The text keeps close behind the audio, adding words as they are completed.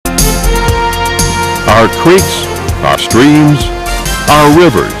our creeks, our streams, our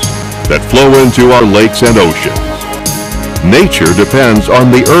rivers that flow into our lakes and oceans. Nature depends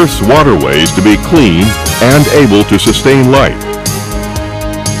on the Earth's waterways to be clean and able to sustain life.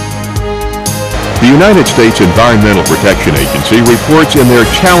 The United States Environmental Protection Agency reports in their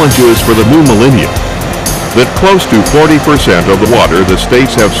challenges for the new millennium that close to 40% of the water the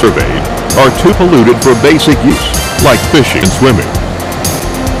states have surveyed are too polluted for basic use, like fishing and swimming.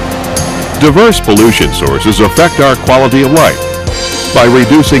 Diverse pollution sources affect our quality of life by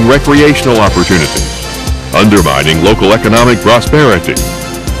reducing recreational opportunities, undermining local economic prosperity,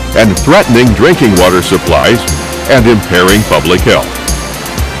 and threatening drinking water supplies and impairing public health.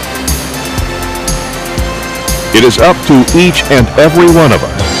 It is up to each and every one of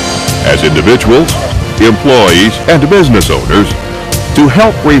us, as individuals, employees, and business owners, to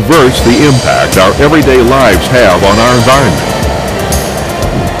help reverse the impact our everyday lives have on our environment.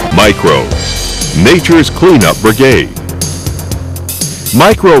 Microbes, nature's cleanup brigade.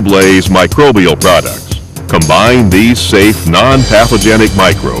 Microblaze microbial products combine these safe, non-pathogenic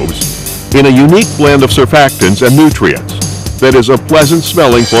microbes in a unique blend of surfactants and nutrients that is a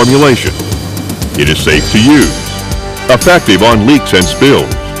pleasant-smelling formulation. It is safe to use, effective on leaks and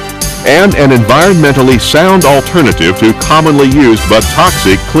spills, and an environmentally sound alternative to commonly used but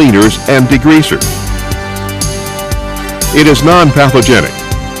toxic cleaners and degreasers. It is non-pathogenic,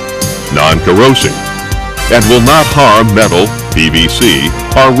 non-corrosive, and will not harm metal, PVC,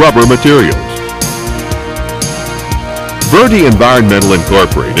 or rubber materials. Verde Environmental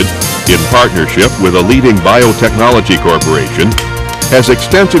Incorporated, in partnership with a leading biotechnology corporation, has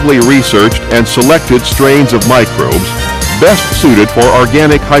extensively researched and selected strains of microbes best suited for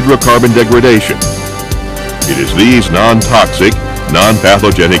organic hydrocarbon degradation. It is these non-toxic,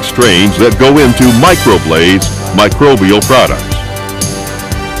 non-pathogenic strains that go into Microblaze microbial products.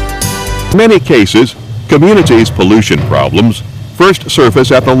 In many cases, communities' pollution problems first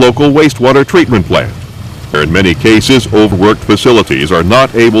surface at the local wastewater treatment plant, where in many cases overworked facilities are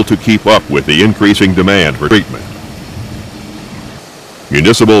not able to keep up with the increasing demand for treatment.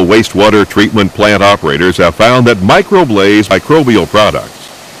 Municipal wastewater treatment plant operators have found that Microblaze microbial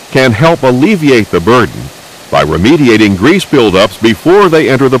products can help alleviate the burden by remediating grease buildups before they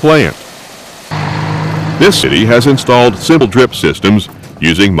enter the plant. This city has installed simple drip systems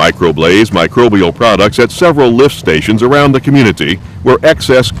using Microblaze microbial products at several lift stations around the community where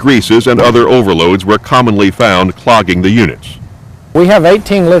excess greases and other overloads were commonly found clogging the units. We have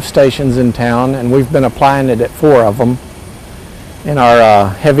 18 lift stations in town, and we've been applying it at 4 of them in our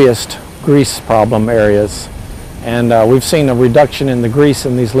heaviest grease problem areas. And we've seen a reduction in the grease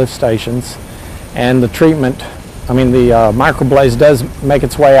in these lift stations, and the treatment, the Microblaze does make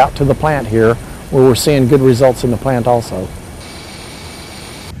its way out to the plant here, where we're seeing good results in the plant also.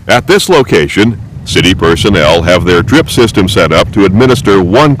 At this location, city personnel have their drip system set up to administer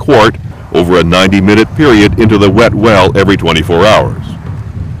 1 quart over a 90-minute period into the wet well every 24 hours.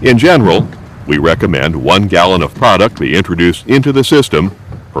 In general, we recommend 1 gallon of product be introduced into the system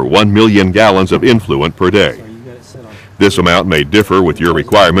per 1 million gallons of influent per day. This amount may differ with your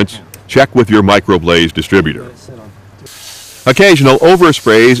requirements. Check with your Microblaze distributor. Occasional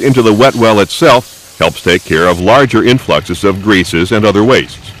oversprays into the wet well itself helps take care of larger influxes of greases and other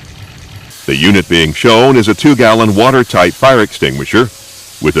wastes. The unit being shown is a 2-gallon watertight fire extinguisher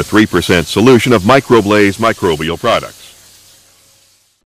with a 3% solution of Microblaze microbial product.